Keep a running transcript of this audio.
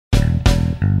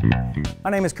My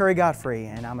name is Curry Godfrey,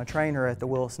 and I'm a trainer at the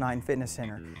Willis-Knighton Fitness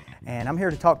Center. And I'm here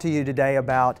to talk to you today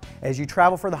about, as you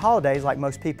travel for the holidays like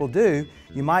most people do,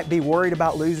 you might be worried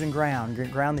about losing ground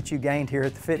that you gained here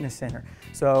at the fitness center.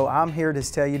 So I'm here to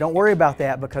tell you, don't worry about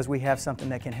that, because we have something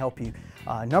that can help you.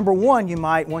 Number one, you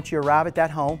might, once you arrive at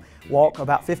that home, walk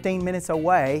about 15 minutes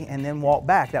away and then walk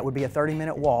back. That would be a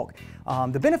 30-minute walk.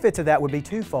 The benefits of that would be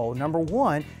twofold. Number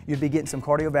one, you'd be getting some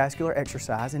cardiovascular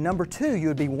exercise, and number two, you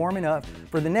would be warming up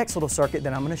for the next little circuit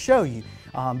that I'm going to show you.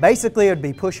 Basically, it would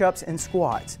be push-ups and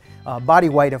squats. Body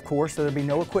weight, of course, so there'd be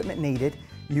no equipment needed.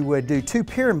 You would do 2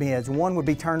 pyramids. One would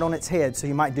be turned on its head, so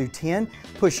you might do 10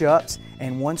 push-ups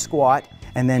and 1 squat,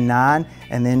 and then 9,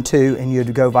 and then 2, and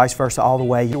you'd go vice versa all the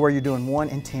way, where you're doing 1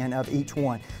 and 10 of each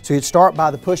one. So you'd start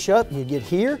by the push-up, you get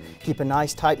here, keep a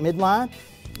nice tight midline,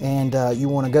 and you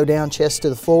want to go down chest to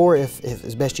the floor if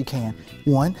as best you can.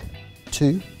 1,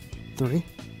 2, 3,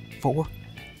 4,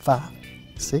 5,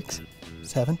 6,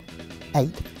 7, 8,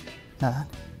 9,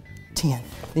 10.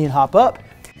 Then you hop up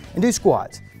and do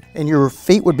squats. And your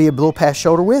feet would be a little past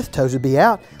shoulder width, toes would be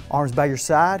out, arms by your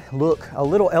side, look a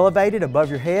little elevated above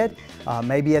your head,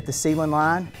 maybe at the ceiling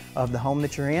line of the home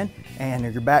that you're in, and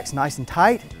your back's nice and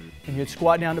tight, and you'd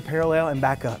squat down to parallel and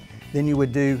back up. Then you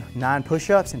would do 9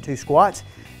 push-ups and 2 squats,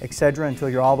 etc., until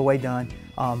you're all the way done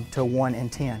to 1 and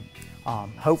 10.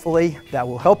 Hopefully that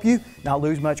will help you not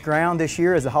lose much ground this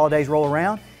year as the holidays roll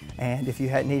around. And if you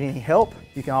need any help,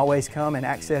 you can always come and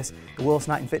access the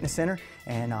Willis-Knighton Fitness Center,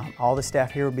 and all the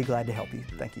staff here would be glad to help you.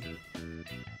 Thank you.